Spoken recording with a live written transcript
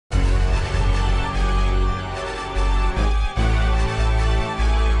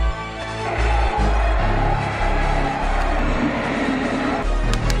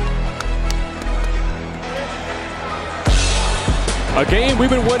game we've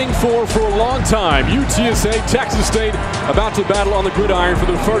been waiting for a long time. UTSA, Texas State about to battle on the gridiron for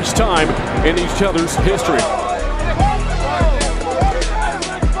the first time in each other's history.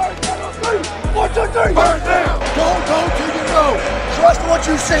 1, 2, 3. First down. Go till you go. Trust what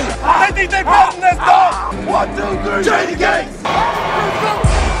you see. I think they brought this dog. 1, 2, 3. Change the game.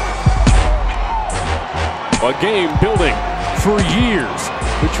 A game building for years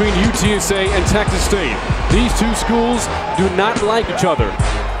between UTSA and Texas State. These two schools do not like each other.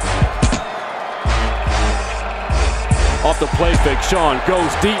 Off the play fake, Sean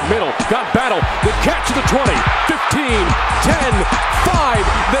goes deep middle. Got battle. The catch to the 20, 15, 10, 5.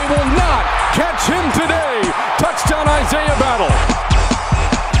 They will not catch him today. Touchdown Isaiah Battle.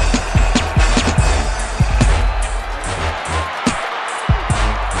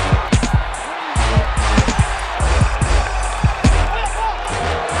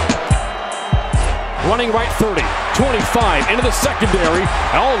 Running right 30, 25, into the secondary,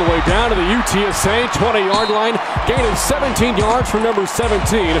 all the way down to the UTSA 20-yard line. Gain of 17 yards for number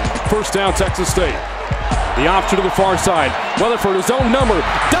 17. First down, Texas State. The option to the far side. Weatherford, his own number,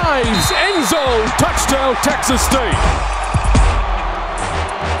 dives, end zone, touchdown, Texas State.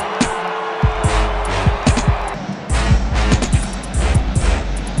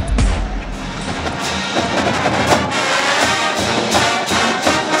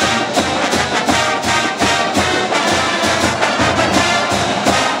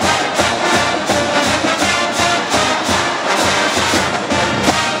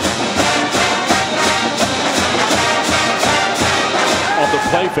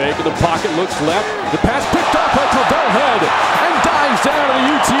 Play fake in the pocket, looks left. The pass picked up by Travell Head and dives down to the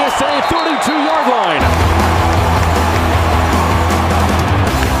UTSA 32-yard line.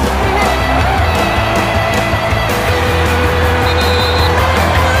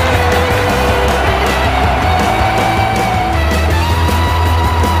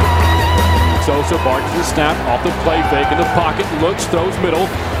 Sosa barks the snap off the play fake in the pocket, looks, throws middle.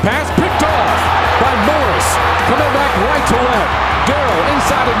 Pass picked off by Morris. Coming back right to left. Darrow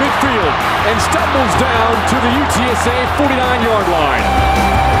inside of midfield and stumbles down to the UTSA 49-yard line.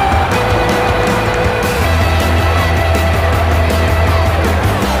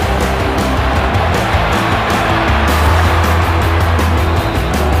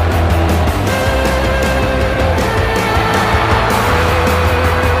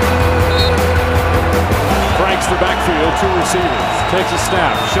 Franks the backfield, two receivers. Takes a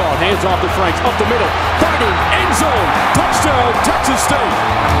snap. Shaw hands off to Franks, up the middle. Fighting, end zone. Touchdown, Texas State.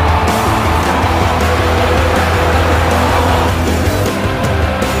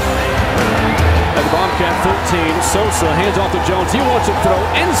 At the Bobcat 13, Sosa hands off to Jones. He wants to throw,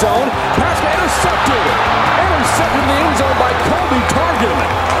 end zone. Pass intercepted. Intercepted in the end zone by Colby Targan.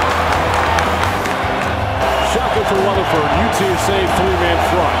 Shotgun for Weatherford. UTSA three-man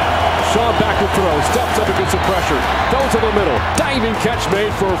front. Shaw back to throw, steps up against the pressure, goes to the middle, diving catch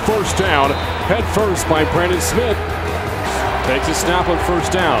made for a first down. Head first by Brandon Smith. Takes a snap on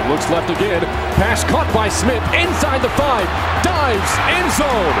first down, looks left again. Pass caught by Smith, inside the 5, dives, end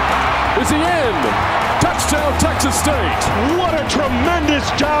zone. Is he in? Touchdown, Texas State. What a tremendous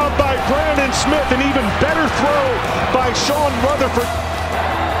job by Brandon Smith, an even better throw by Sean Rutherford.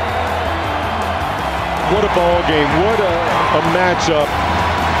 What a ball game, what a matchup.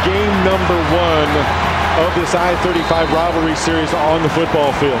 Game number 1 of this I-35 Rivalry series on the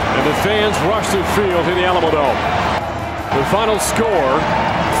football field. And the fans rush the field in the Alamo Dome. The final score,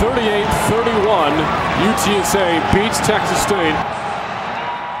 38-31, UTSA beats Texas State.